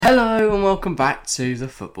Hello and welcome back to the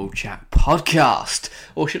Football Chat podcast.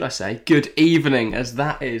 Or should I say, good evening, as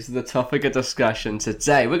that is the topic of discussion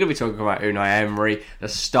today. We're going to be talking about Unai Emery to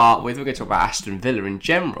start with. We're going to talk about Aston Villa in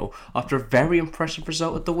general after a very impressive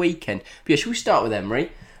result at the weekend. But yeah, should we start with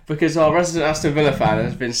Emery? Because our resident Aston Villa fan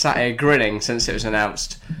has been sat here grinning since it was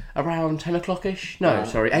announced around 10 o'clock-ish?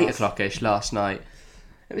 8 o'clock-ish last night.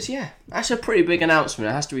 It was, that's a pretty big announcement,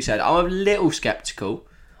 it has to be said. I'm a little sceptical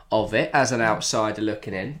of it as an outsider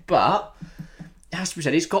looking in, but it has to be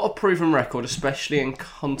said, he's got a proven record, especially in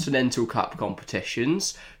Continental Cup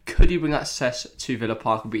competitions. Could he bring that success to Villa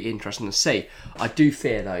Park? Would be interesting to see. I do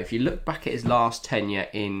fear, though, if you look back at his last tenure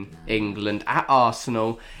in England at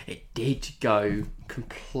Arsenal, it did go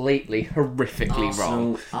completely horrifically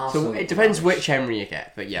wrong. So it depends which Emery you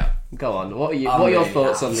get, but yeah, go on. What are your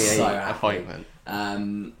thoughts on the appointment?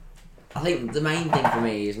 I think the main thing for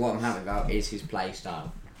me is what I'm happy about is his play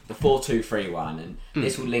style. The 4-2-3-1, and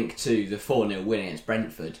this will link to the 4-0 win against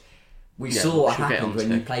Brentford. We saw what happened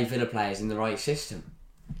when you play Villa players in the right system.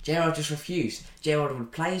 Gerrard just refused. Gerrard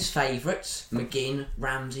would play his favourites, McGinn,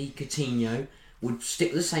 Ramsey, Coutinho, would stick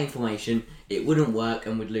with the same formation, it wouldn't work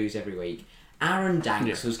and would lose every week. Aaron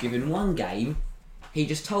Danks was given one game, he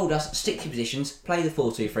just told us, stick to your positions, play the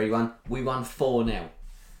 4-2-3-1, we won 4-0.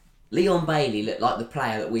 Leon Bailey looked like the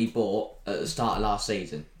player that we bought at the start of last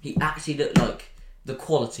season. He actually looked like the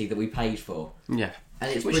quality that we paid for. Yeah.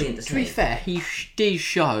 And it's brilliant to see. To be fair, he did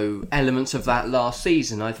show elements of that last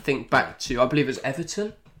season. I think back to, I believe it was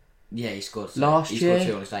Everton. Yeah, he scored. Last year, scored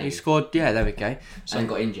 2 on his debut. he scored, there we go. So, and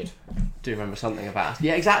got injured. Do remember something about it.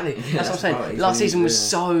 Yeah, exactly. That's what I'm saying. Right. Last season was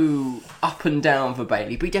so up and down for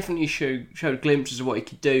Bailey, but he definitely showed glimpses of what he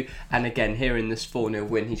could do. And again, here in this 4-0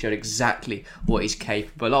 win, he showed exactly what he's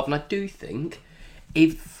capable of. And I do think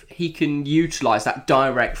if he can utilise that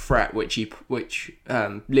direct threat which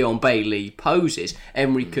Leon Bailey poses,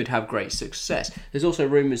 Emery could have great success. There's also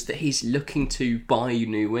rumours that he's looking to buy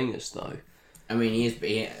new wingers, though. I mean, he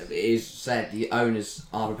is said the owners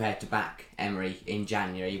are prepared to back Emery in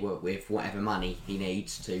January with whatever money he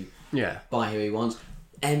needs to buy who he wants.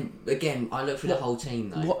 And again, I look for the whole team,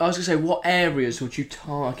 though. I was going to say, what areas would you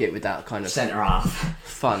target with that kind of centre-half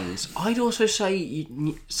funds? I'd also say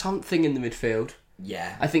something in the midfield.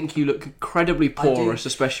 Yeah. I think you look incredibly porous,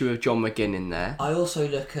 especially with John McGinn in there. I also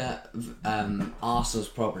look at Arsenal's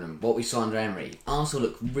problem, what we saw under Emery. Arsenal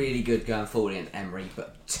look really good going forward against Emery,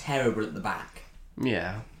 but terrible at the back.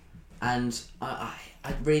 Yeah. And I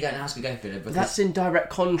really don't know how to go for it. Because that's in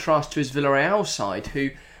direct contrast to his Villarreal side,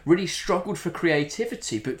 who really struggled for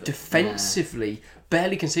creativity, but defensively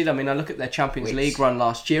barely conceded. I mean, I look at their Champions League run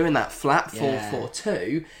last year in that flat 4-4-2.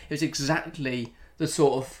 It was exactly the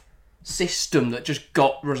sort of system that just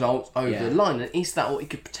got results over the line. And is that what he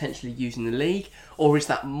could potentially use in the league? Or is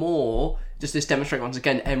that more just this demonstrate once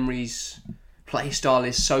again Emery's play style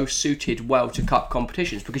is so suited well to cup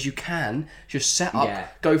competitions, because you can just set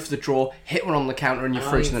up, go for the draw, hit one on the counter, and you're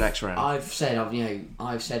through to the next round. I've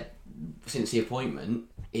said since the appointment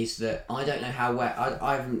is that I don't know how well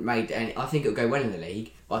I haven't made any. I think it'll go well in the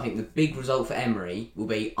league, but I think the big result for Emery will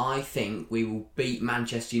be, I think we will beat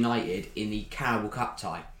Manchester United in the Carabao Cup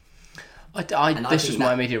tie. This is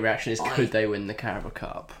my immediate reaction: could they win the Carabao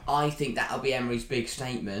Cup? I think that'll be Emery's big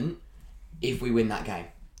statement if we win that game.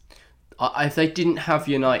 If they didn't have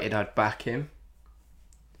United, I'd back him.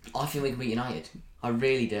 I think we can beat United. I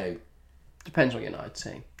really do. Depends what United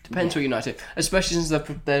team. What United team. Especially since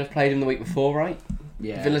they've played him the week before, right?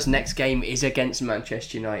 Yeah. Villa's next game is against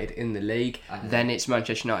Manchester United in the league. Then it's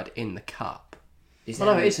Manchester United in the Cup.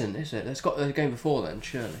 No, it isn't, is it? There's got the game before then,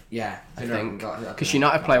 surely. Yeah, I think because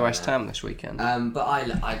United play West Ham this weekend. But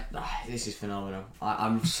I this is phenomenal.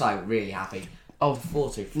 I'm so really happy. Oh,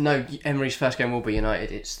 4-2. No, Emery's first game will be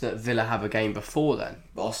United. It's that Villa have a game before then.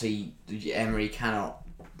 But obviously, Emery cannot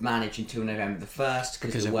manage until November the 1st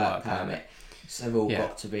because of the work permit. So they've all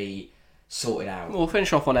got to be sorted out. We'll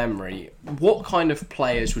finish off on Emery. What kind of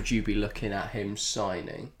players would you be looking at him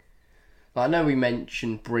signing? I know we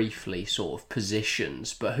mentioned briefly sort of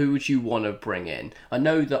positions, but who would you want to bring in? I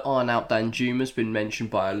know that Arnaut Danjuma's been mentioned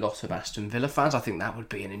by a lot of Aston Villa fans. I think that would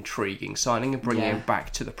be an intriguing signing and bringing him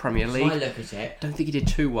back to the Premier League. If I look at it, don't think he did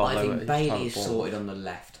too well. I think Bailey is sorted on the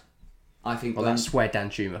left. I think. Well, that's where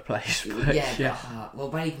Danjuma plays. But, well,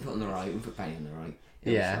 Bailey can put on the right. We can put Bailey on the right.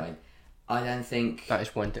 Yeah. I don't think that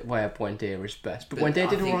is where Buendia is best. But Buendia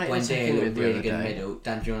did alright. Buendia looked really good in the middle.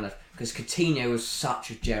 Danjuma left. Because Coutinho was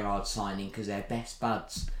such a Gerrard signing because they're best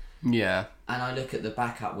buds. Yeah. And I look at the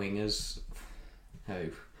backup wingers.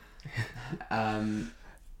 Who? I mean,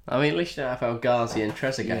 at least you don't have El Ghazi and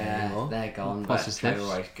Trezeguet anymore. They're gone. Positives. They're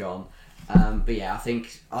always gone. But yeah, I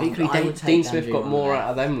think Dean Smith got more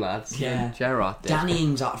out of them lads than Gerrard did. Danny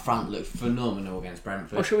Ings up front looked phenomenal against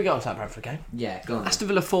Brentford. Well, should we go on to that Brentford game? Yeah, go on. Aston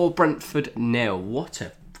Villa 4, Brentford 0. What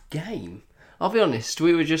a game. I'll be honest,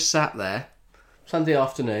 we were just sat there Sunday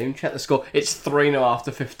afternoon, check the score. It's 3-0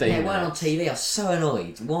 after 15 minutes. Yeah, it weren't on TV. I was so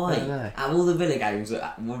annoyed. Why? Out of all the Villa games that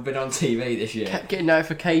have been on TV this year, kept getting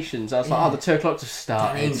notifications. I was like, the 2 o'clock just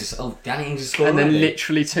started. Danny Ings scored. And then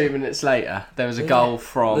literally 2 minutes later, there was a goal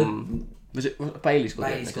from... Was it Bailey scored?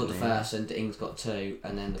 Bailey scored the first, and Ings got 2,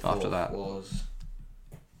 and then the fourth after that was...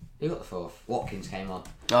 Who got the fourth? Watkins came on.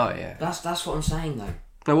 Oh, yeah. That's what I'm saying, though.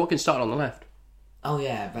 No, Watkins started on the left. Oh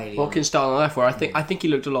yeah, Bailey. Watkins started on the left, where I think he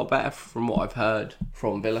looked a lot better from what I've heard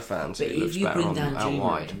from Villa fans. But he looks better out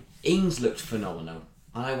wide. Ings looked phenomenal.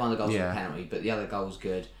 I know one of the goals was a penalty, but the other goal was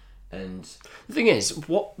good. And the thing is,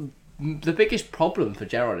 what the biggest problem for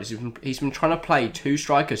Gerrard is he's been trying to play 2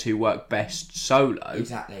 strikers who work best solo,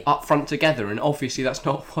 up front together, and obviously that's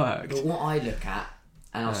not worked. But what I look at,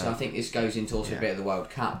 and also I think this goes into also a bit of the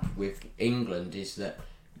World Cup with England, is that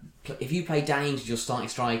if you play Danny Ings as your starting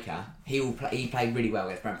striker, he played really well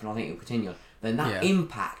against Brentford, and I think he'll continue on. Then that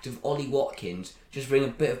impact of Ollie Watkins just bring a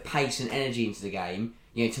bit of pace and energy into the game,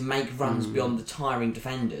 to make runs beyond the tiring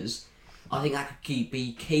defenders. I think that could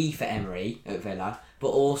be key for Emery at Villa, but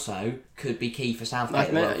also could be key for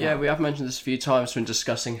Southgate. We have mentioned this a few times when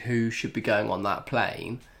discussing who should be going on that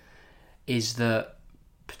plane, is that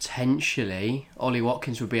potentially Ollie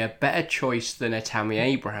Watkins would be a better choice than a Tammy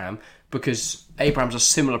Abraham, because Abraham's a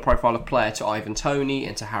similar profile of player to Ivan Toney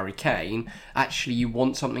and to Harry Kane. Actually, you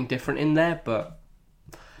want something different in there, but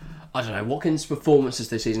I don't know. Watkins' performances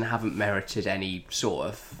this season haven't merited any sort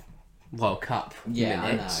of World Cup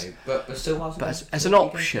minutes. I know, but still, as an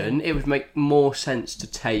option, it would make more sense to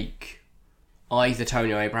take either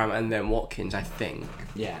Toney or Abraham and then Watkins. I think.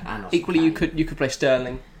 Yeah, and equally, Kane. you could play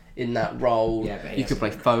Sterling in that role. Yeah, but you could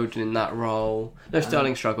play Foden in that role. No,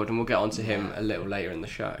 Sterling struggled, and we'll get onto him a little later in the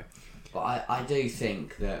show. But I do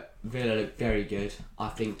think that Villa looked very good. I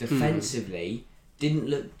think defensively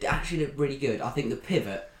actually looked really good. I think the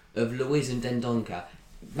pivot of Luiz and Dendoncker,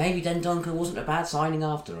 maybe Dendoncker wasn't a bad signing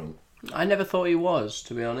after all. I never thought he was,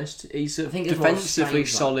 to be honest. He's a defensively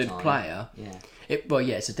solid player. Yeah.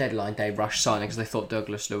 It's a deadline day rush signing because they thought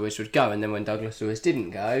Douglas Luiz would go, and then when Douglas Luiz didn't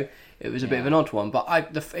go, it was a bit of an odd one. But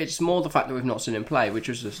it's more the fact that we've not seen him play, which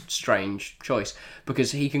was a strange choice,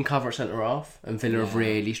 because he can cover at centre half, and Villa have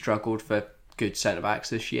really struggled for good centre backs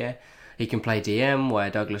this year. He can play DM, where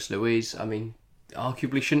Douglas Luiz,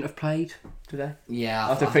 arguably shouldn't have played today. Yeah,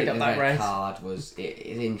 I think the red card was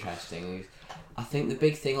interesting. I think the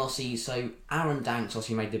big thing, obviously, so Aaron Danks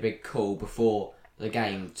obviously made the big call before the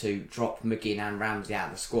game to drop McGinn and Ramsey out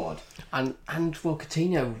of the squad. And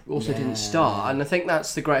Coutinho also didn't start. And I think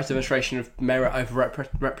that's the greatest demonstration of merit over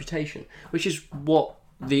reputation, which is what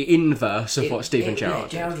the inverse of what Steven Gerrard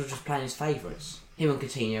did. Gerrard was just playing his favourites. Him and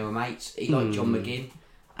Coutinho were mates. He liked John McGinn.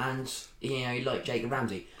 And, he liked Jacob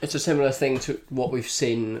Ramsey. It's a similar thing to what we've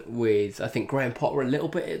seen with, I think, Graham Potter a little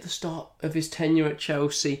bit at the start of his tenure at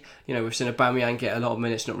Chelsea. We've seen Aubameyang get a lot of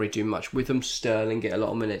minutes, not really doing much with them. Sterling get a lot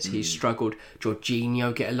of minutes. He's struggled.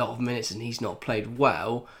 Jorginho get a lot of minutes and he's not played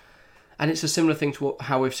well. And it's a similar thing to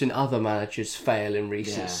how we've seen other managers fail in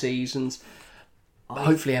recent seasons.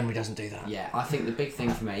 Hopefully Emery doesn't do that. Yeah, I think the big thing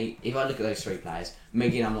for me, if I look at those 3 players,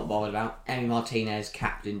 McGinn I'm not bothered about. Emi Martinez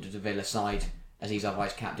captained the Villa side, as he's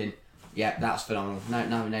otherwise captain. Yeah, that's phenomenal.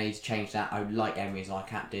 No need to change that. I would like Emery as our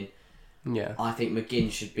captain. Yeah. I think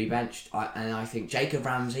McGinn should be benched. And I think Jacob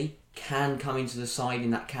Ramsey can come into the side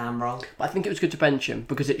in that cam role. But I think it was good to bench him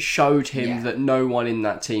because it showed him that no one in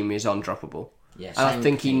that team is undroppable. Yeah, and I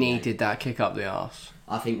think he needed that kick up the arse.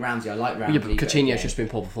 I think Ramsey, I like Ramsey. Yeah, but Coutinho's just been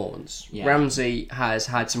poor performance. Yeah. Ramsey has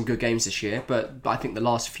had some good games this year, but I think the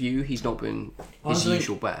last few he's not been his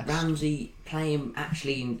usual best. Ramsey, play him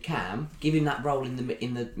actually in cam, give him that role in the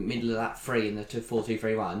middle of that 3 in the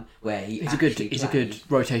 4-2-3-1 where he's a good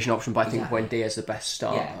rotation option. But I think Buendia's the best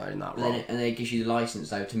starter in that role. And then it gives you the licence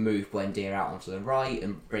though to move Buendia out onto the right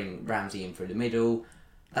and bring Ramsey in through the middle.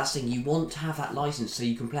 That's the thing, you want to have that licence so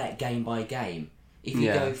you can play it game by game. If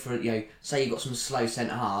you go for, say you've got some slow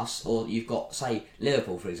centre halves, or you've got, say,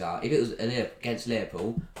 Liverpool, for example. If it was against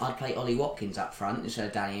Liverpool, I'd play Ollie Watkins up front instead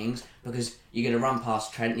of Danny Ings, because you're going to run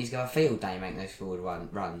past Trent and he's going to field day making those forward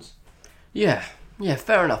runs. Yeah,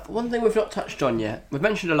 fair enough. One thing we've not touched on yet, we've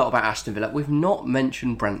mentioned a lot about Aston Villa, we've not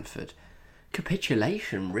mentioned Brentford.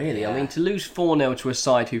 Capitulation, really. Yeah. To lose 4-0 to a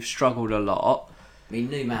side who've struggled a lot. New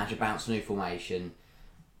manager, bounce, new formation.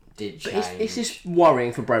 But is this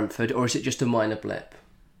worrying for Brentford, or is it just a minor blip?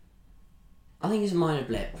 I think it's a minor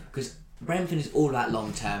blip, because Brentford is all about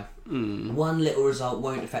long term. One little result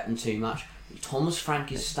won't affect them too much. Thomas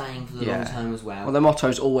Frank is staying for the long term as well. Well, their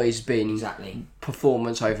motto's always been exactly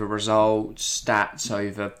performance over results, stats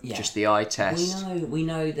over just the eye test. We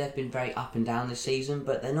know they've been very up and down this season,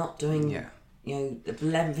 but they're not doing. You know, the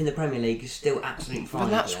 11th in the Premier League is still absolutely fine.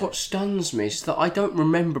 But that's what stuns me, is that I don't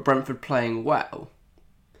remember Brentford playing well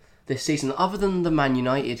this season, other than the Man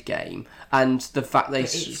United game and the fact they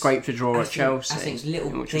scraped a draw at Chelsea. I think it's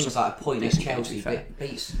little things like a point at Chelsea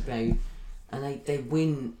beats, you know, and they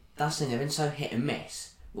win. That's the thing, they've been so hit and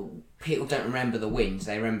miss. Well, people don't remember the wins,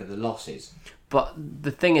 they remember the losses. But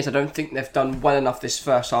the thing is, I don't think they've done well enough this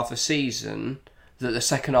first half of the season that the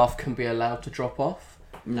second half can be allowed to drop off.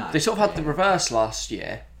 No. They sort of had the reverse last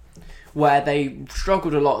year, where they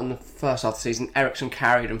struggled a lot in the first half of the season. Ericsson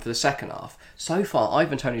carried them for the second half. So far,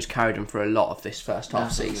 Ivan Toney's carried them for a lot of this first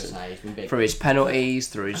half season. Through his penalties,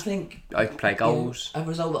 through his open play goals. A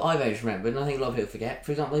result that I've always remembered, and I think a lot of people forget,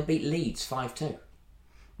 for example, they beat Leeds 5-2.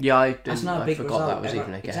 Yeah, I big forgot result. that was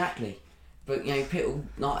even a game. Exactly. But, you know, people,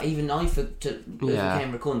 not even I, as we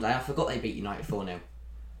came recording today, I forgot they beat United 4-0.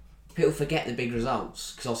 People forget the big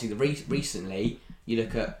results, because obviously recently, you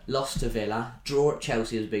look at loss to Villa, draw at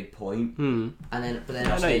Chelsea as a big point, and then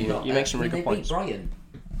you make some really good points.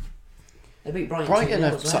 They beat Brighton. Brighton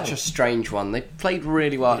are such a strange one. They played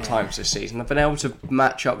really well at times this season. They've been able to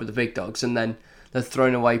match up with the big dogs, and then they've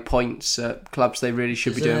thrown away points at clubs they really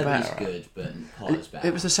should be doing better. Good, but Potter's better.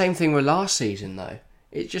 It was the same thing with last season, though.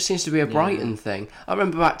 It just seems to be a Brighton thing. I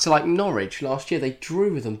remember back to like Norwich last year. They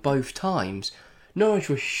drew with them both times. Norwich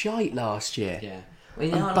was shite last year. Yeah.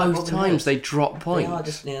 Well, and both times they dropped points. They are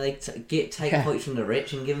just, you know, they take points from the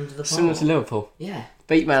rich and give them to the poor. Similar to Liverpool. Yeah.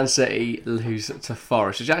 Beat Man City, lose to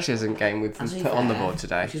Forest, which actually is a game we've put on the board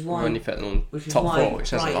today. We've only put them on top four, which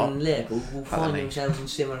says a lot. Brighton and Liverpool will find themselves in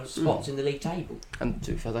similar spots in the league table. And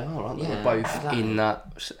to be fair, they are, aren't they? They're both in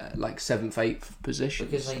that like 7th, 8th position.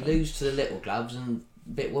 Because they lose to the little clubs and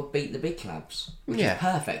beat the big clubs. Which is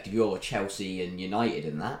perfect if you're Chelsea and United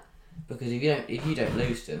in that. Because if you don't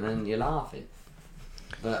lose to them, then you're laughing.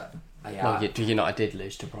 But United did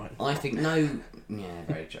lose to Brighton. I think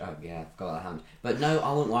very true. Oh, yeah, got that hand. But no,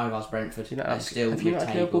 I wouldn't worry about Brentford. Have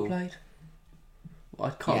Liverpool played? Well,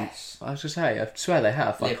 I can't. Yes. I was going to say, I swear they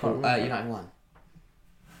have. Liverpool, United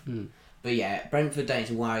won. But yeah, Brentford don't need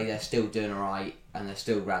to worry. They're still doing alright, and they're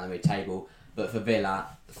still around the mid-table. But for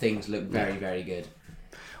Villa, things look very, very good.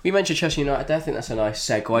 We mentioned Chelsea United there. I think that's a nice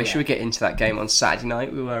segue. Yeah. Should we get into that game on Saturday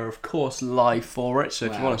night? We were, of course, live for it. So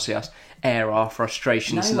if you want to see us air our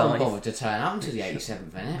frustrations live... No one bothered to turn up until the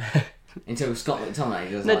 87th minute. Until Scott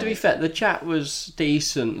McTominay. No, to be fair, the chat was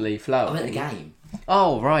decently flowing. I meant the game.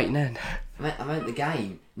 Oh, right, no. I meant the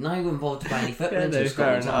game. No one bothered to play any football until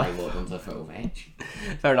Scott McTominay walked onto the football pitch.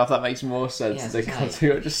 Fair enough, that makes more sense than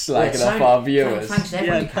just slagging off our viewers. Thanks to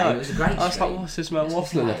everyone who came. It was a great stream. I was like, what's this man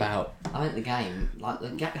waffling about? I meant the game.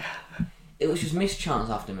 It was just mischance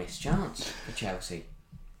after mischance for Chelsea.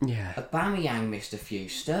 Yeah. Aubameyang missed a few.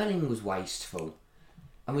 Sterling was wasteful.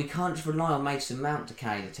 And we can't just rely on Mason Mount to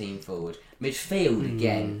carry the team forward. Midfield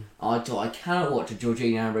again. I cannot watch a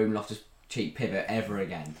Jorginho and Ruben Loftus-Cheek pivot ever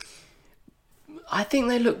again. I think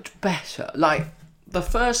they looked better. Like, the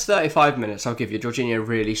first 35 minutes, I'll give you, Jorginho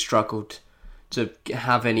really struggled to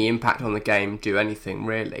have any impact on the game, do anything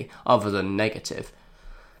really, other than negative.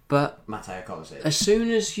 But Mateo Kovacic. As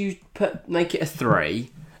soon as you make it a 3,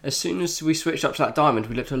 as soon as we switched up to that diamond,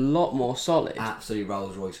 we looked a lot more solid. Absolutely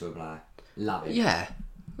Rolls Royce for a player. Love it. Yeah.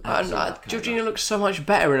 And Jorginho looks so much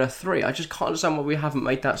better in a 3. I just can't understand why we haven't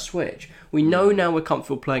made that switch. We know now we're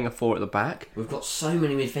comfortable playing a 4 at the back. We've got so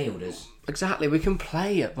many midfielders. Exactly, we can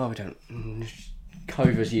play it. Well, we don't.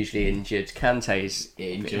 Kova's usually injured. Kante's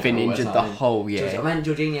been injured the whole year. I meant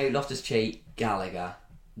Jorginho, Loftus-Cheek, Gallagher,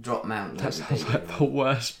 drop Mount. That sounds like the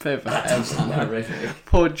worst pivot ever.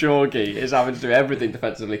 Poor Jorgie is having to do everything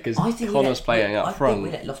defensively because Connor's playing up front. I think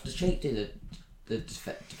we let Loftus-Cheek do the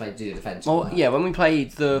defence. Well, yeah, when we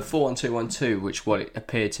played the 4-1-2-1-2, which what it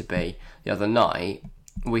appeared to be the other night,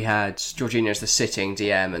 we had Jorginho as the sitting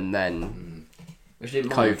DM and then which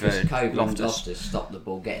didn't mind because Loftus stopped the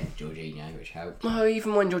ball getting Jorginho, which helped. No,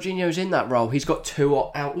 even when Jorginho's in that role, he's got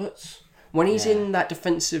 2 outlets. When he's in that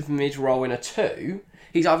defensive mid role in a 2,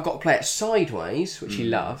 he's either got to play it sideways, which he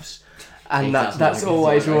loves, and that's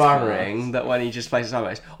always worrying that when he just plays it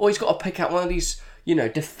sideways, or he's got to pick out one of these,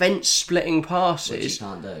 defence splitting passes, which he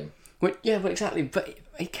can't do. Well, exactly, but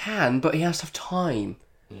he can, but he has to have time.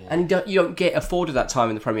 Yeah. And you don't get afforded that time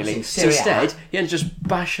in the Premier League. So instead, he ends just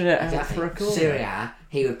bashing it out for a corner. Serie A,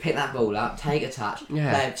 he would pick that ball up, take a touch,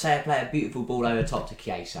 play a beautiful ball over the top to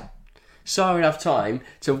Chiesa. so enough time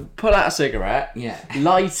to pull out a cigarette, Yeah.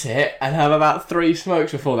 light it, and have about 3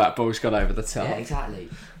 smokes before that ball's gone over the top. Yeah, exactly.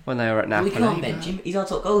 When they were at Napoli. We can't bench him. He's our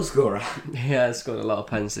top goal scorer. Yeah, he's scored a lot of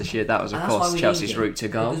pens this year. That was, of And that's why course, we Chelsea's need him, route to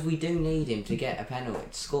goal. Because we do need him to get a penalty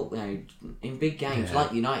to score. In big games like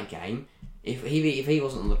the United game, if he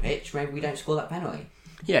wasn't on the pitch, maybe we don't score that penalty.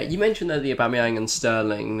 Yeah, you mentioned though the Aubameyang and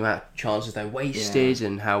Sterling, the amount of chances they wasted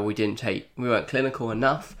and how we weren't clinical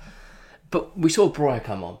enough. But we saw Breuer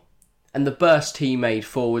come on, and the burst he made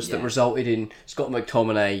forwards that resulted in Scott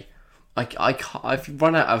McTominay. I've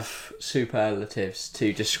run out of superlatives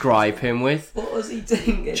to describe him with. What was he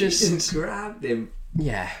doing? He just grabbed him.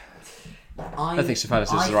 Yeah. I don't think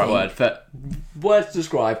superlatives is the right word, but words to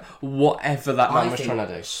describe whatever that man was trying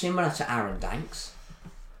to do. Similar to Aaron Danks,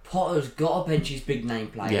 Potter's got to bench his big name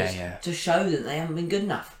players to show that they haven't been good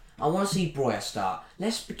enough. I want to see Breuer start.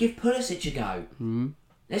 Let's give Pulisic a go.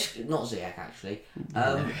 Let's not Ziyech actually,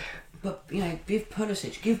 but give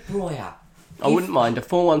Pulisic, give Breuer. I wouldn't mind a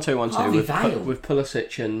 4-1-2-1-2 with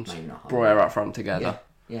Pulisic and Breuer up front together.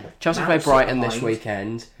 Yeah. Chelsea play Brighton this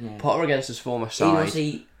weekend. Potter against his former side.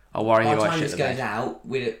 I worry he might shit the bed. By the time this goes out,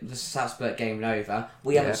 with the Salzburg game over,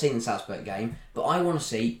 we haven't seen the Salzburg game, but I want to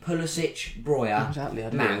see Pulisic, Breuer. Exactly. I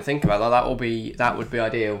didn't even think about that. That would be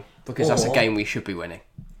ideal because that's a game we should be winning.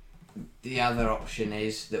 The other option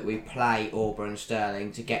is that we play Auber and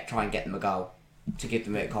Sterling to try and get them a goal, to give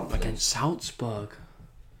them a bit of confidence. Against Salzburg.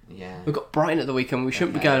 Yeah. We've got Brighton at the weekend. We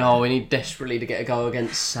shouldn't be going, we need desperately to get a goal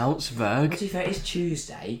against Salzburg. To be fair, it's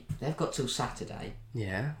Tuesday. They've got till Saturday.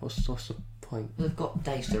 Yeah, what's the point? They've got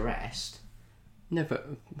days to rest. No, but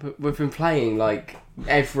we've been playing like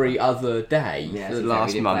every other day for the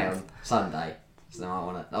last month. Play on Sunday, so they might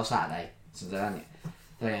want to. Oh, Saturday. So they only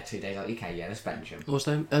had 2 days. Okay, let's bench them. Was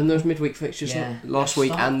there? And those midweek fixtures last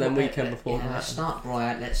week and then weekend before that. Let's start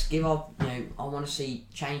Breuer. Let's give our. I want to see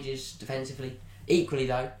changes defensively. Equally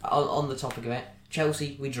though, on the topic of it,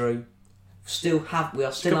 Chelsea we drew. We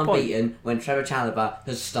are still unbeaten when Trevor Chalobah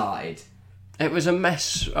has started. It was a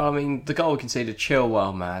mess. I mean, the goal conceded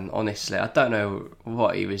Chilwell, man. Honestly, I don't know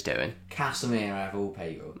what he was doing. Casemiro of all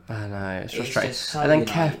people. I know, it's frustrating. And then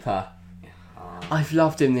Kepa. I've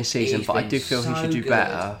loved him this season, but I do feel he should do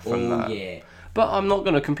better from that. Year. But I'm not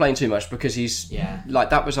going to complain too much because he's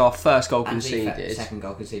that was our first goal conceded. Second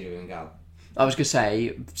goal conceded in goal. I was going to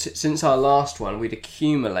say, since our last one, we'd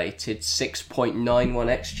accumulated 6.91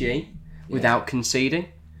 XG without conceding.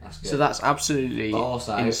 That's good. So that's absolutely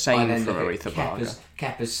insane from Aretha Barker.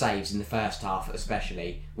 Kepa's saves in the first half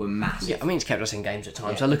especially were massive. Yeah, I mean, it's kept us in games at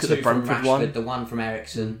times. I look at the Brentford one. The one from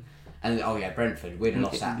Ericsson. And, Brentford. We'd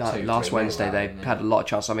lost that last Wednesday, they had a lot of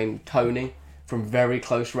chances. I mean, Tony, from very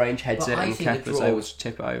close range, heads it, and Kepa's able to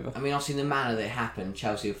tip it over. I mean, obviously, in the manner that it happened,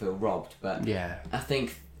 Chelsea will feel robbed. But I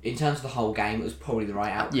think, in terms of the whole game, it was probably the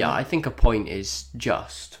right outcome. Yeah, I think a point is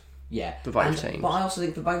just. Yeah. For both teams. But I also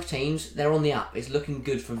think for both teams, they're on the up. It's looking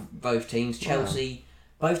good for both teams. Chelsea,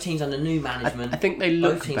 both teams under new management. I think they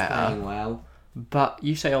look both teams better. Playing well. But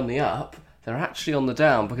you say on the up, they're actually on the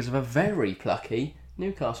down because of a very plucky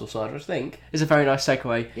Newcastle side, which I think is a very nice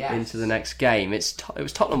segue into the next game. It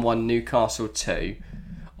was Tottenham 1, Newcastle 2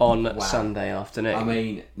 on Sunday afternoon. I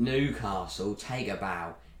mean, Newcastle, take a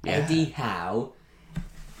bow. Yeah. Eddie Howe,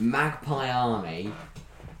 Magpie Army,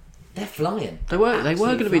 they're flying. They were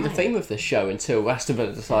going to be the theme of this show until Aston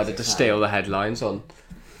Villa decided to steal the headlines on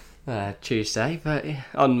Tuesday, but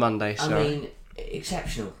on Monday. Sorry. I mean,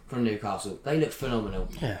 exceptional from Newcastle. They look phenomenal.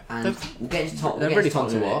 Yeah, and we'll get into Tottenham. They're really fun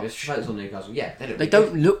to watch. Focus on Newcastle. Yeah, they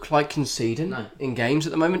don't look like conceding in games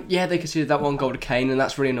at the moment. Yeah, they conceded that one goal to Kane, and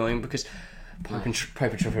that's really annoying because Pope and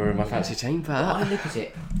Trippier are in my fantasy team. But I look at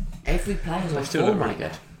it, every player's on still form look really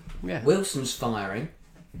right good. Now. Yeah, Wilson's firing.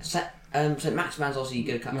 St. Maximan's obviously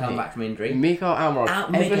going to come back from injury. Miguel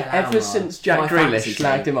Almiron. Ever since Jack Grealish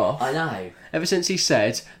slagged him off. I know. Ever since he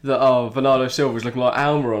said that, Bernardo Silva was looking like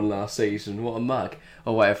Almiron last season, what a mug.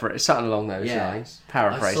 Or whatever, it's something along those lines.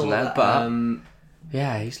 Paraphrasing that, but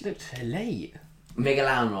he's looked elite. Miguel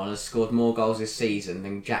Almiron has scored more goals this season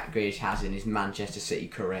than Jack Grealish has in his Manchester City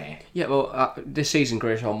career. Yeah, well, this season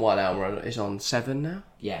Grealish on 1, Almiron is on 7 now.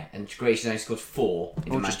 Yeah, and Grealish has only scored 4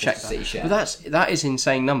 in the Manchester City shirt. But that is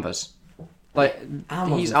insane numbers. Like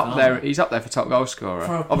he's up there. He's up there for top goal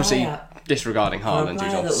scorer. Obviously, disregarding Haaland,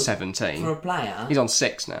 who's on 17. For a player, he's on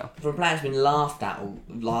 6 now. For a player who's been laughed at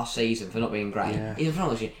last season for not being great, he's in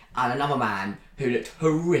front of you. And another man who looked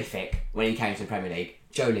horrific when he came to the Premier League,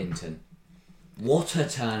 Joe Linton. What a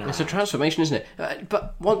turnaround! It's a transformation, isn't it?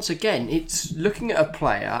 But once again, it's looking at a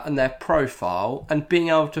player and their profile and being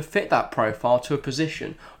able to fit that profile to a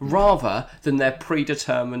position rather than their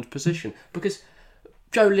predetermined position. Because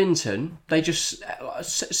Joe Linton, they just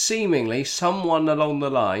seemingly someone along the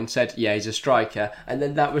line said, yeah, he's a striker, and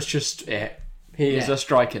then that was just it. He is a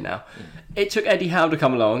striker now. It took Eddie Howe to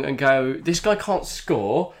come along and go, this guy can't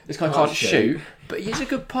score, this guy can't shoot, but he's a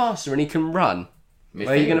good passer and he can run. Where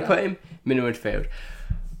are you going to put him? Middle midfield.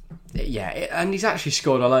 Yeah, and he's actually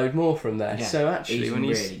scored a load more from there. Yeah, so actually, when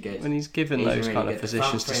he's given those kind of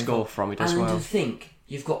positions to score from, he does well. And to think,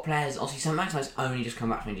 you've got players, obviously St. Maximin's only just come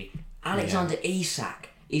back from injury. Alexander Isak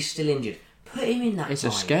is still injured. Put him in that It's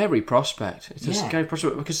a scary prospect. It's a scary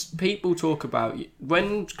prospect because people talk about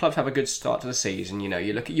when clubs have a good start to the season,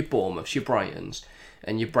 you look at your Bournemouths, your Brightons,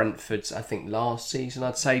 and your Brentfords, I think last season,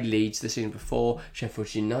 I'd say Leeds the season before,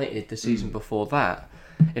 Sheffield United the season before that.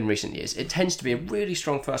 In recent years, it tends to be a really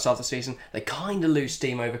strong first half of the season. They kind of lose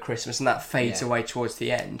steam over Christmas and that fades away towards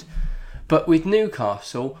the end. But with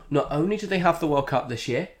Newcastle, not only do they have the World Cup this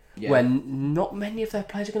year, when not many of their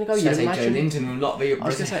players are going to go. You'd imagine Joe Linton will not be. I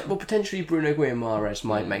was going to say, well, potentially Bruno Guimaraes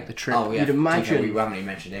might make the trip. Oh, yeah. You'd imagine. We haven't even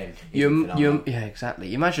mentioned him. Yeah, exactly.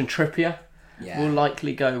 You imagine Trippier will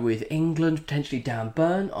likely go with England, potentially Dan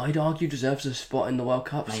Burn. I'd argue deserves a spot in the World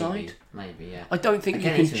Cup side. Maybe, yeah. I don't think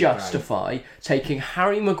you can justify taking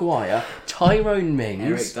Harry Maguire, Tyrone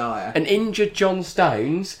Mings, an injured John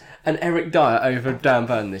Stones, and Eric Dyer over Dan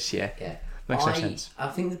Burn this year. Yeah. Makes no sense. I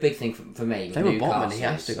think the big thing for me with they were bottom and he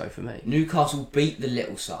has to go for me. Newcastle beat the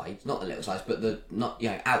little sides, not the little sides, but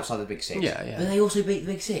outside the big six. Yeah. But they also beat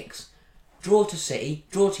the big six. Draw to City,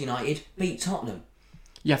 draw to United, beat Tottenham.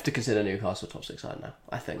 You have to consider Newcastle top six side now,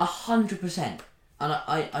 I think. 100%. And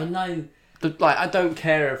I know... I don't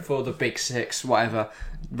care for the big six, whatever.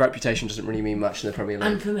 Reputation doesn't really mean much in the Premier League.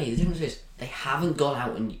 And for me, the difference is, they haven't gone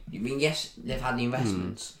out and... yes, they've had the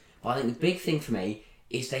investments. But I think the big thing for me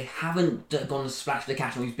is they haven't gone and splashed the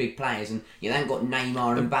cash on these big players, and they haven't got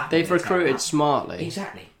Neymar and Mbappe. They've recruited smartly.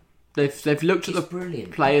 Exactly. They've looked at the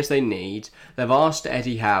players they need. They've asked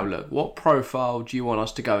Eddie Howe, look, what profile do you want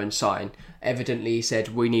us to go and sign? Evidently, he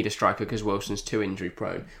said, we need a striker because Wilson's too injury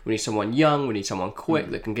prone. We need someone young, we need someone quick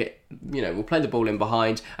that can get, we'll play the ball in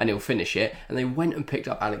behind and he'll finish it. And they went and picked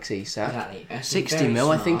up Alex Isak. Exactly. 60 mil,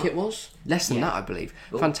 I think it was. Less than that, I believe.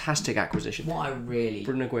 Fantastic acquisition. What I really...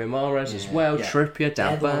 Bruno Guimaraes as well, Trippier,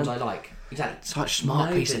 Dan Burn. They're the ones I like. Exactly. Such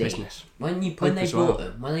smart piece of business. When they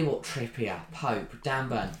bought Trippier, Pope, Dan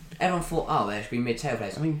Burn, everyone thought, there should be mid-tail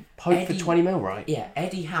players. I mean, Pope for 20 mil, right? Yeah,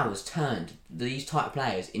 Eddie Howe has turned these type of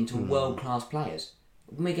players into world-class players.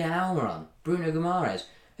 Miguel Almiron, Bruno Guimaraes.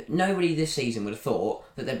 Nobody this season would have thought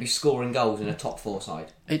that they'd be scoring goals in a top four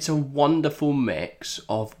side. It's a wonderful mix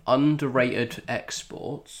of underrated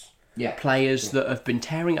exports, players that have been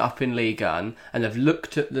tearing up in Ligue 1 and have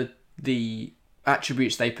looked at the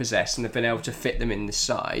attributes they possess and have been able to fit them in this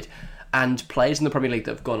side, and players in the Premier League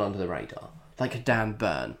that have gone under the radar, like a Dan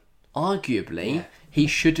Burn. Arguably, he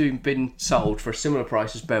should have been sold for a similar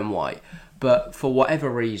price as Ben White, but for whatever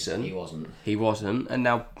reason, he wasn't, and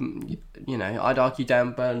now, I'd argue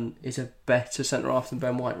Dan Burn is a better centre-half than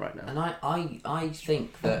Ben White right now. And I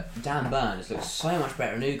think that Dan Burn has looked so much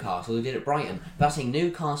better at Newcastle than he did at Brighton. But I think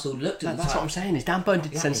Newcastle looked at That's what I'm saying, is Dan Burn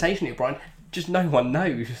did sensationally at Brighton. Just no one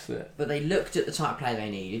knows that. But they looked at the type of player they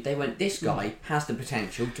needed. They went, this guy has the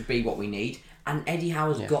potential to be what we need, and Eddie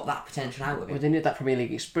Howe's got that potential out of him. Well, they needed that Premier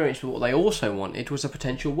League experience, but what they also wanted was a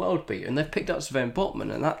potential world beater, and they've picked up Sven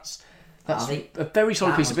Botman, and that's a very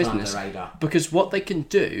solid piece of business. Because what they can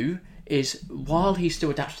do is, while he still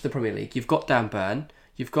adapts to the Premier League, you've got Dan Burn,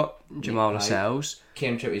 you've got Jamal Lascelles.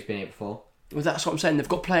 Kieran Trippier's been here before. Well, that's what I'm saying. They've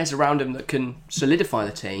got players around him that can solidify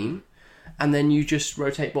the team. And then you just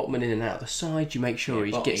rotate Botman in and out of the side. You make sure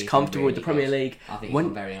he gets comfortable with the Premier League. I think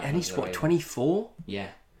and he's 24? Yeah.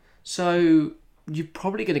 So you're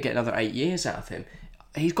probably going to get another 8 years out of him.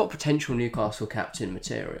 He's got potential Newcastle captain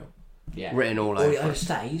material. Yeah. Written all over. Or he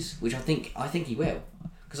overstays, which I think he will.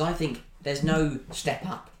 Because I think there's no step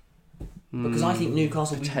up. Because I think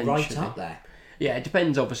Newcastle will be right up there. Yeah, it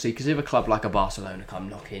depends obviously, because if a club like a Barcelona come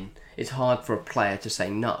knocking, it's hard for a player to say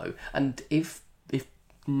no. And if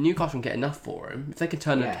Newcastle can get enough for him, if they can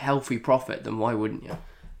turn a healthy profit, then why wouldn't you?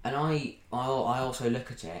 And I also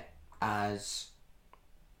look at it as,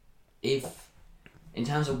 if in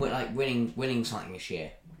terms of winning something this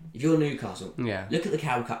year, if you're Newcastle, look at the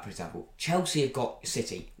Carroll Cup for example. Chelsea have got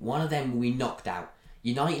City, one of them will be knocked out.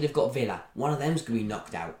 United have got Villa, one of them's going to be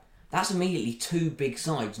knocked out. That's immediately two big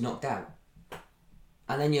sides knocked out.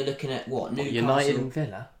 And then you're looking at what, Newcastle, United and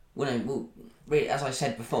Villa. Well, really, as I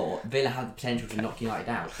said before, Villa had the potential to knock United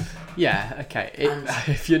out. Yeah, okay.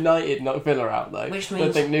 If United knock Villa out, though, which means,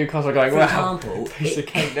 I think Newcastle are going, wow, piece of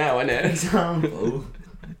cake now, isn't it? For example,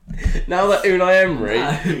 Now that Unai Emery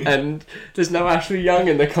and there's no Ashley Young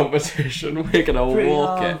in the competition, we're going to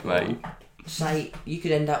walk it, mate. Say, you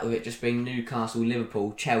could end up with it just being Newcastle,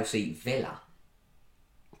 Liverpool, Chelsea, Villa.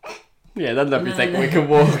 Yeah, then they'll be thinking we can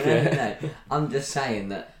walk it. No. I'm just saying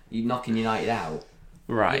that you're knocking United out.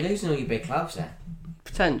 Right. You're losing all your big clubs there.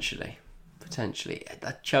 Potentially.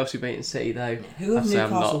 That Chelsea beating City, though. Who have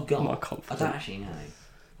Newcastle got? I'm not confident. I don't actually know.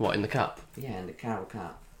 What, in the Cup? Yeah, in the Carroll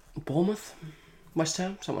Cup. Bournemouth? West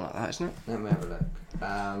Ham? Something like that, isn't it? Let me have a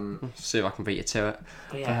look. See if I can beat you to it.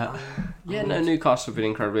 Yeah, Newcastle have been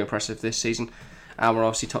incredibly impressive this season. And we're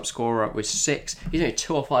obviously top scorer with 6. He's only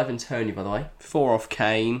 2 off Ivan Toney, by the way. 4 off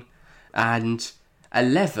Kane. And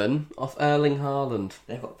 11 off Erling Haaland.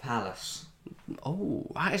 They've got Palace. Oh,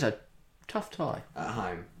 that is a tough tie. At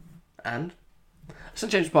home. And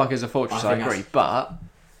St James Park is a fortress, I agree, but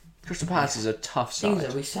Crystal Palace is a tough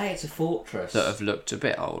side. We say it's a fortress. That have looked a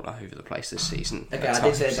bit old over the place this season. Okay, I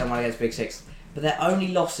did say they've done well against Big Six, but their only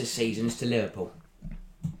loss this season is to Liverpool.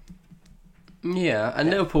 Yeah, and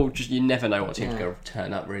Liverpool, just you never know what team's going to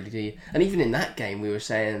turn up, really, do you? And even in that game, we were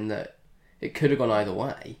saying that it could have gone either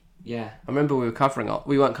way. Yeah. I remember we weren't covering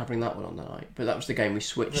that one on the night, but that was the game we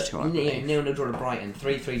switched to, I believe. 0-0 draw to Brighton,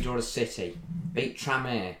 3-3 draw to City, beat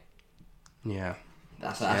Tranmere. Yeah.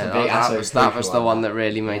 That was the one that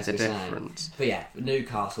really made the difference. But yeah,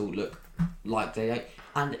 Newcastle look like they.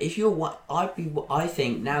 And if you're, I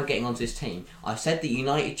think now getting onto this team, I said that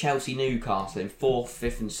United, Chelsea, Newcastle in 4th,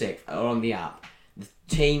 5th, and 6th are on the up. The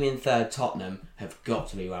team in 3rd, Tottenham, have got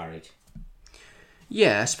to be worried.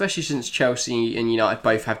 Yeah, especially since Chelsea and United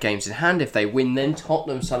both have games in hand. If they win, then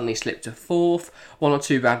Tottenham suddenly slip to 4th. 1 or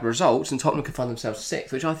 2 bad results, and Tottenham could find themselves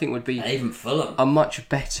 6th, which I think would be even Fulham. A much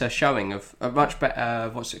better showing of a much better.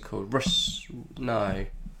 What's it called?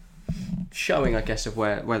 Showing, I guess, of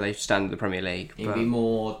where they stand in the Premier League. It'd be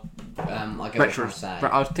more. I get what you're saying.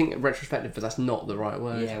 I think retrospective, but that's not the right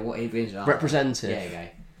word. Yeah, what it means. Representative. Yeah,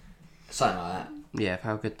 okay. Something like that. Yeah,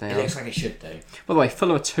 how good they are. It looks like it should do. By the way,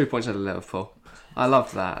 Fulham are 2 points out of Liverpool. I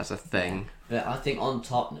love that as a thing. Yeah. But I think on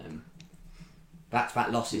Tottenham,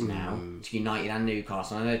 back-to-back losses now to United and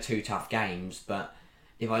Newcastle. I know they're 2 tough games, but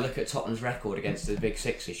if I look at Tottenham's record against the Big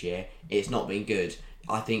Six this year, it's not been good.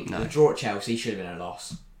 I think the draw at Chelsea should have been a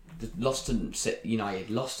loss. The loss to United,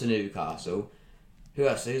 loss to Newcastle. Who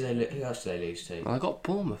else do they lose to? Well, I got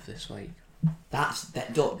Bournemouth this week.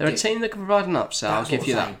 They're a team that can provide an upset. I'll give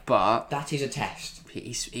you that, but that is a test.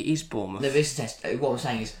 It is Bournemouth. No, this is a test. What I'm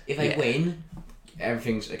saying is, if they win,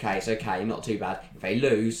 everything's okay. It's okay, not too bad. If they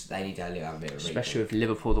lose, they need to have a bit of a rebuild. Especially with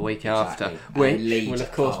Liverpool the week after, which will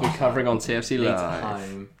of course be covering on TFC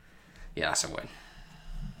Live. Yeah, that's a win.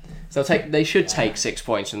 So they should take 6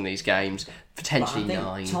 points from these games, potentially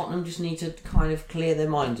 9. Tottenham just need to kind of clear their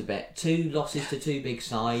minds a bit. 2 losses to 2 big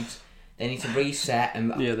sides. They need to reset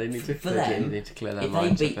and they need to clear their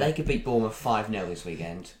minds. They could beat Bournemouth 5-0 this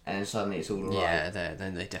weekend, and then suddenly it's all right. Yeah,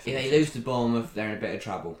 then they definitely. If they lose to Bournemouth, they're in a bit of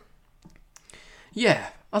trouble. Yeah,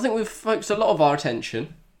 I think we've focused a lot of our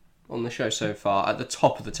attention on the show so far at the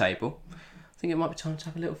top of the table. I think it might be time to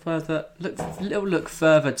have a little look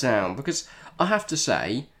further down, because I have to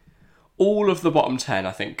say, all of the bottom 10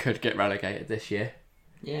 I think could get relegated this year.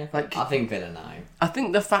 Yeah, I think Villa now. I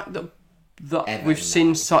think the fact that we've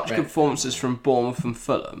seen such good performances from Bournemouth and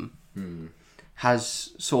Fulham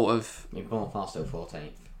has sort of. I mean, Bournemouth are still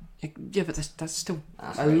 14th. Yeah, but that's still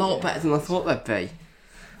a lot better than I thought they'd be.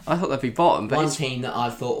 I thought they'd be bottom, but one team that I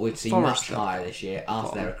thought would see much higher this year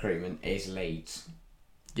after their recruitment is Leeds.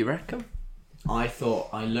 You reckon? I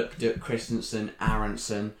looked at Christensen,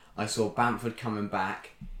 Aronson. I saw Bamford coming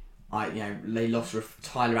back. They lost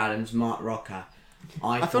Tyler Adams, Mark Rocker.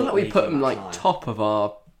 I feel like we put them top of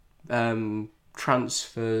our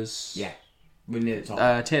transfers. Yeah, we're near the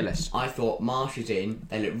top. Tier list. I thought Marsch is in.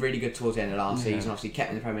 They looked really good towards the end of last season. Obviously, kept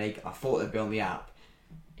in the Premier League. I thought they'd be on the up.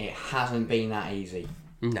 It hasn't been that easy.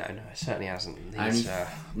 No, it certainly hasn't.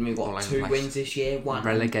 We've got 2 wins this year. One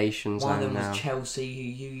relegation zone. One of them was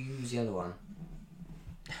Chelsea. Who's the other one?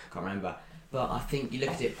 Can't remember. But I think you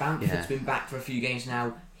look at it. Bamford's been back for a few games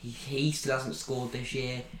now. He still hasn't scored this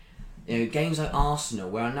year. Games like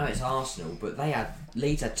Arsenal, where I know it's Arsenal, but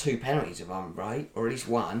Leeds had 2 penalties, if I'm right, or at least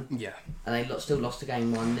 1. Yeah. And they still lost the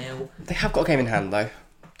game 1-0. They have got a game in hand, though.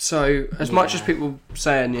 So, as much as people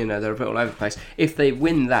saying, they're a bit all over the place, if they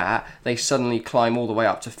win that, they suddenly climb all the way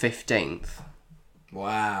up to 15th.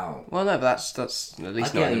 Wow. Well, no, but that's at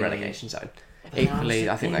least not in the relegation zone. Equally,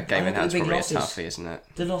 I think that game in hand's probably a toughie, isn't it?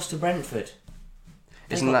 The loss to Brentford.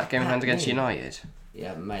 Isn't that game in hand against United?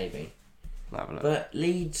 Yeah, maybe. Have a look. But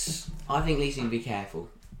Leeds, I think Leeds need to be careful.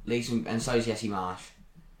 Leeds and so is Jesse Marsch,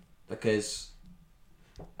 because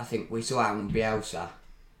I think we saw out in Bielsa.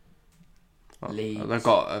 Leeds. They've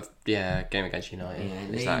got a game against United.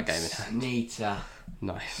 Yeah, Is that a game in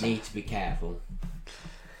hand? Need to be careful.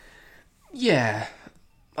 Yeah.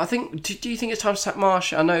 I think. Do you think it's time to sack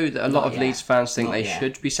Marsch? I know that a lot of Leeds fans think they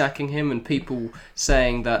should be sacking him, and people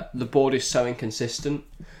saying that the board is so inconsistent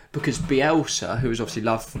because Bielsa, who is obviously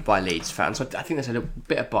loved by Leeds fans, so I think there's a little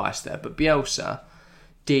bit of bias there, but Bielsa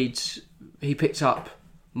picked up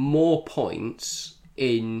more points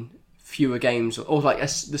in fewer games, or like the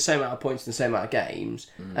same amount of points in the same amount of games,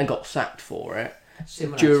 and got sacked for it.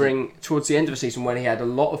 Towards the end of the season when he had a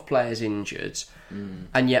lot of players injured,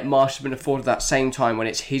 and yet Marsch has been afforded that same time when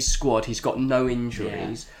it's his squad, he's got no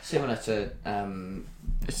injuries. Yeah. Similar to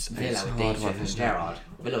Villa with Dean Smith and Gerrard.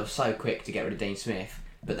 Villa was so quick to get rid of Dean Smith,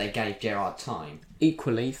 but they gave Gerrard time.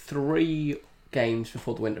 Equally, 3 games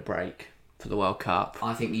before the winter break for the World Cup.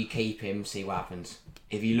 I think you keep him, see what happens.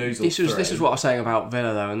 If you lose all this is what I was saying about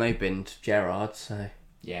Villa though, and they've been to Gerrard, so...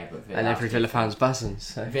 Yeah, but Villa... And every Villa fan's buzzing,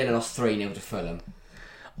 so... Villa lost 3-0 to Fulham.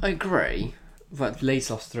 I agree, but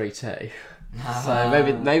Leeds lost 3-2.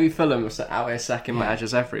 So maybe Fulham are out here sacking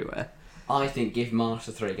managers everywhere. I think give Marsch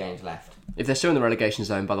the 3 games left. If they're still in the relegation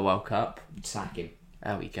zone by the World Cup... Sack him.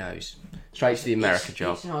 Out he goes. Straight to the America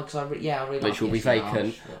job. I really which will be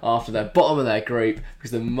vacant after they're bottom of their group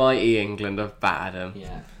because the mighty England have battered them.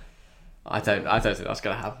 Yeah. I don't think that's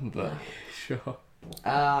going to happen, but sure.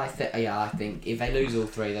 I think if they lose all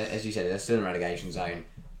 3, as you said, they're still in the relegation zone.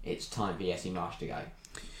 It's time for Jesse Marsch to go.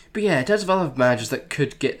 But yeah, in terms of other managers that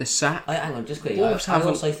could get the sack. Hang on, just quickly. I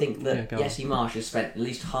also think that Jesse Marsch has spent at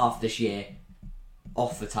least half this year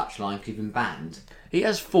off the touchline because he's been banned. He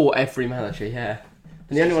has fought every manager, yeah.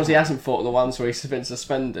 And the only ones he hasn't fought are the ones where he's been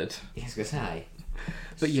suspended. I was going to say.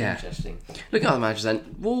 But yeah. Interesting. Look at other managers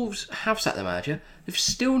then. Wolves have sacked their manager. They've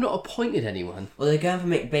still not appointed anyone. Well, they're going for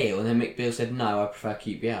Mick Beale, and then Mick Beale said, no, I prefer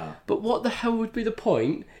QPR. But what the hell would be the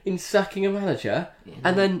point in sacking a manager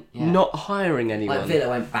and then not hiring anyone? Like Villa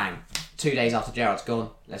went bang. 2 days after Gerrard's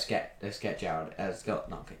gone, let's get Gerrard.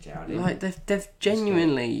 Not get Gerrard in. Like they've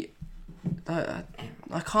genuinely, I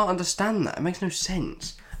can't understand that. It makes no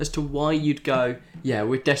sense as to why you'd go. Yeah,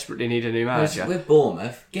 we desperately need a new manager. With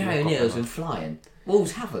Bournemouth, Gary O'Neill's been flying.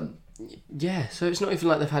 Wolves haven't. Yeah, so it's not even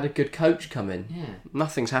like they've had a good coach come in. Yeah,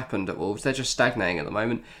 nothing's happened at Wolves. They're just stagnating at the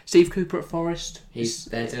moment. Steve Cooper at Forest.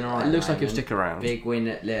 They're doing alright. It looks like he'll stick around. Big win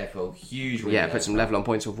at Liverpool. Huge win. Yeah, put some level on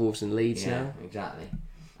points with Wolves and Leeds now. Exactly.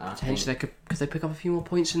 Potentially, could they pick up a few more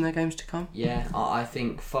points in their games to come? Yeah, I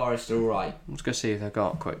think Forest are alright. Let's go see if they've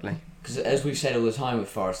got quickly. Because as we've said all the time with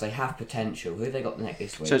Forest, they have potential. Who have they got next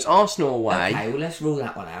this week? So it's Arsenal away. Okay, well let's rule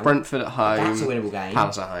that one out. Brentford at home. That's a winnable game.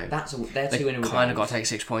 Palace at home. They're 2 winnable games. They've kind of got to take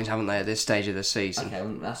 6 points, haven't they, at this stage of the season? Okay,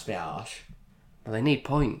 well, that's a bit harsh. But they need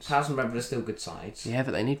points. Palace and Brentford are still good sides. Yeah,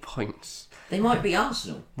 but they need points. They might beat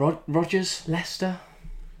Arsenal. Rodgers, Leicester.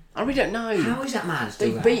 I really don't know. How is that man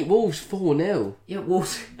still They beat Wolves 4-0. Yeah,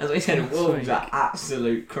 Wolves, as I said, Wolves are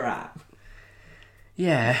absolute crap.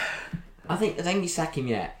 Yeah. I think you sack him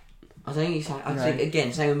yet. I think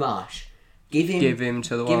again, same with Marsch. Give him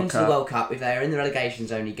to the World Cup. If they're in the relegation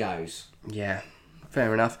zone, he goes. Yeah,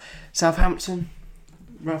 fair enough. Southampton,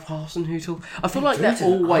 Ralph Hasenhüttl. I feel like they're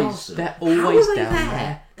always How are they down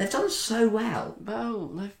there. They've done so well.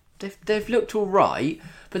 Well, they've looked all right,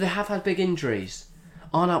 but they have had big injuries.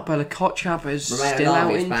 Arnaut Bella-Kotchap is still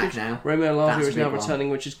out injured. Back now. Romeo Lavia is now returning,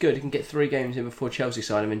 which is good. He can get 3 games in before Chelsea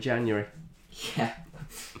sign him in January. Yeah.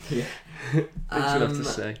 What you have to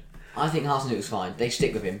say? I think Hasenhüttl's fine. They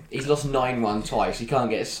stick with him. He's lost 9-1 twice. He can't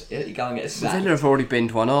get a sack. Villa have already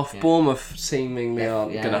binned one off. Yeah. Bournemouth seemingly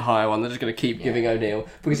aren't going to hire one. They're just going to keep giving O'Neill.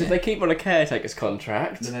 Because if they keep on a caretaker's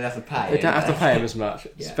contract, then they'd have to pay him. They don't have to pay him as much.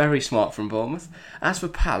 It's very smart from Bournemouth. As for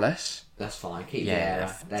Palace... That's fine. Keep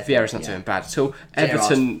Vieira's not doing bad at all.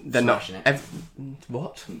 Everton, they're not...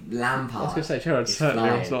 What? Lampard. I was going to say, Gerrard's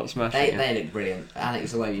certainly not smashing They look brilliant.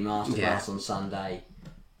 Alex Iwobi masterclass on Sunday.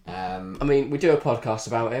 I mean, we do a podcast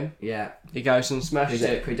about him. Yeah. He goes and smashes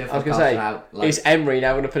it. I was going to say, is Emery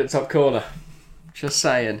now going to put it top corner? Just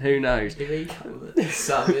saying, who knows? If he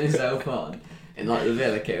summing himself on in like the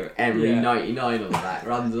Villa kit, Emery 99 on the back,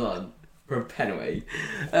 runs on for a penalty.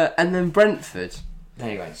 And then Brentford.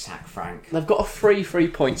 There you go, sack Frank. They've got a free 3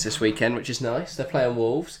 points this weekend, which is nice. They're playing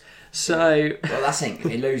Wolves. So... Well, that's it. If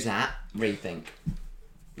they lose that, rethink.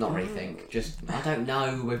 Not rethink. Just, I don't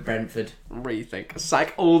know with Brentford. Rethink.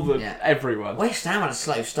 Sack everyone. West Ham had a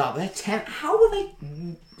slow start, but they're 10th. How were they...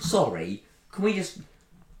 Sorry. Can we just...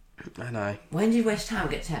 I know. When did West Ham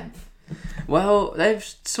get 10th? Well, they've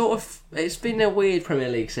sort of... It's been a weird Premier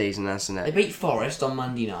League season, hasn't it? They beat Forest on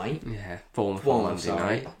Monday night. Yeah, Bournemouth on Monday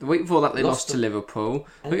night. The week before that, they lost to Liverpool.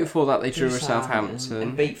 The week before that, they drew with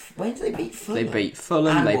Southampton. When did they beat Fulham? They beat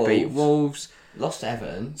Fulham, they beat Wolves. Lost to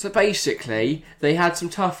Everton. So basically, they had some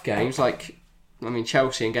tough games, like...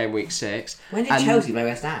 Chelsea in game week 6. When did Chelsea play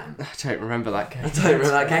West Ham? I don't remember that game. I don't remember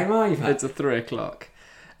that game either. It's at 3 o'clock.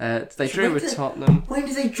 They drew with Tottenham. When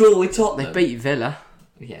did they draw with Tottenham? They beat Villa.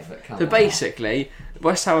 Yeah, but come on. So basically,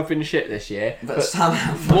 West Ham have been shit this year. But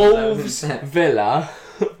somehow... Wolves, Villa,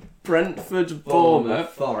 Brentford, Bournemouth,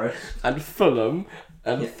 Forest. and Fulham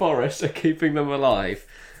and Forest are keeping them alive.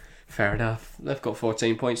 Fair enough. They've got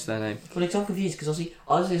 14 points to their name. Well, I'm confused because obviously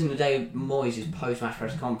I was listening to David Moyes' post-match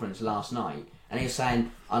press conference last night, and he was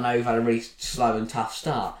saying, I know we've had a really slow and tough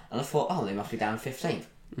start. And I thought, oh, they must be down 15th.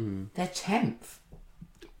 They're 10th.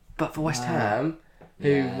 But for West Ham,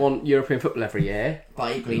 who want European football every year...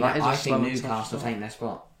 But equally, I think Newcastle will take their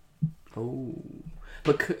spot. Oh.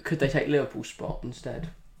 But could they take Liverpool's spot instead?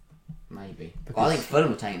 Maybe. But I think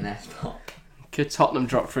Fulham will take their spot. Could Tottenham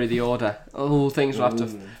drop through the order? All things we'll have to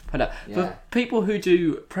find out. Yeah. For people who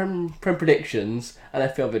do Prem predictions and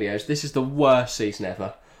FPL videos, this is the worst season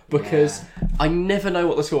ever. Because I never know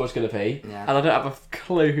what the score is going to be, and I don't have a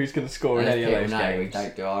clue who's going to score in any of those games. We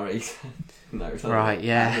don't do our No, right,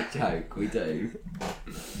 yeah. That's a joke, we do.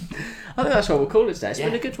 I think that's what we'll call it today. It's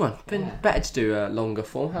been a good one. Been better to do a longer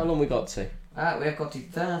form. How long we got to? We have got to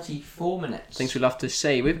 34 minutes. Things we'd love to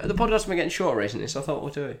see. The podcast has been getting shorter recently, so I thought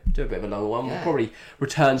we'll do a bit of a longer one. We'll probably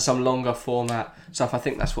return some longer format stuff. I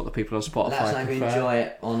think that's what the people on Spotify Let us know if you enjoy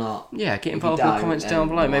it or not. Yeah, get involved in the comments down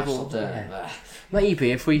below.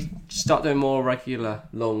 Maybe if we start doing more regular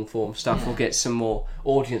long form stuff, we'll get some more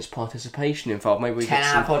audience participation involved. Maybe we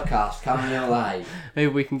 10-hour podcast coming your way.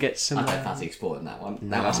 Maybe we can get some. I don't fancy exporting that one.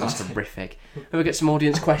 No, that's horrific. Maybe we'll get some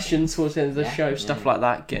audience questions towards the end of the show, stuff like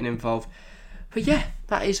that, getting involved. But yeah,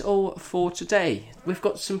 that is all for today. We've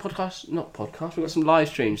got some we've got some live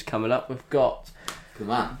streams coming up. We've got... Good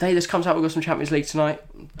man. Day this comes out, we've got some Champions League tonight.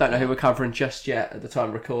 Don't know who we're covering just yet at the time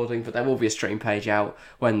of recording, but there will be a stream page out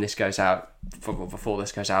when this goes out, before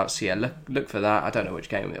this goes out. So yeah, look for that. I don't know which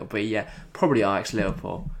game it'll be yet. Probably Ajax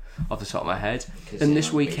Liverpool, off the top of my head. And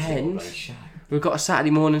this weekend, we've got a Saturday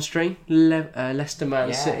morning stream, Leicester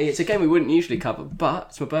Man City. It's a game we wouldn't usually cover, but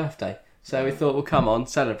it's my birthday. So we thought we'll come on,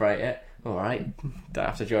 celebrate it. Alright, don't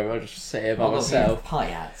have to join me, I'll just sit here by myself.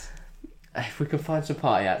 Party hats. If we can find some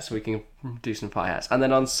party hats, we can do some party hats. And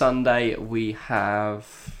then on Sunday, we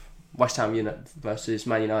have West Ham versus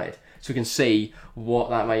Man United. So we can see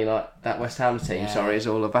what that West Ham team is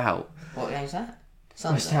all about. What game is that?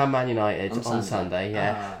 Sunday? West Ham Man United on Sunday,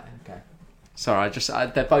 yeah. Okay. Sorry,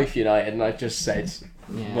 they're both United and I just said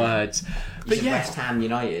words. But West Ham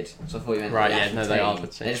United, so I thought you meant they are the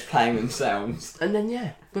team. They're just playing themselves. And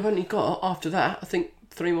then we've only got, after that, I think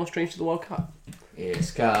 3 more streams to the World Cup.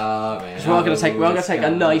 It's coming. So we're going to take a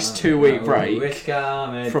nice 2-week break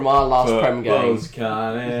from our last Prem game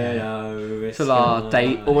to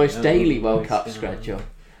our almost daily World Cup schedule.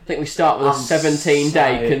 I think we start with a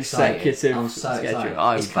 17-day consecutive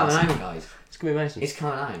schedule. It's coming home, guys. It's going to be amazing. It's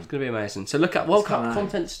coming home. It's going to be amazing. So look at World Cup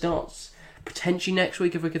content starts potentially next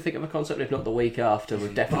week if we can think of a concept. If not the week after,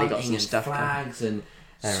 we've definitely got some stuff coming. Flags and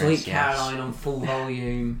Sweet Caroline on full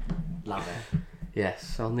volume. Love it.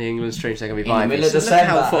 Yes, on the England streams they're going to be buying me. So look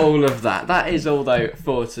out for all of that. That is all though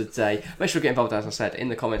for today. Make sure to get involved, as I said, in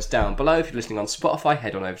the comments down below. If you're listening on Spotify,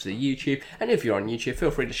 head on over to the YouTube. And if you're on YouTube,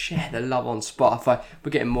 feel free to share the love on Spotify.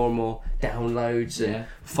 We're getting more and more downloads and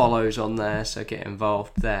follows on there, so get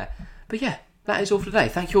involved there. But yeah, that is all for today.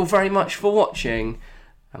 Thank you all very much for watching,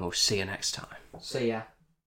 and we'll see you next time. See ya.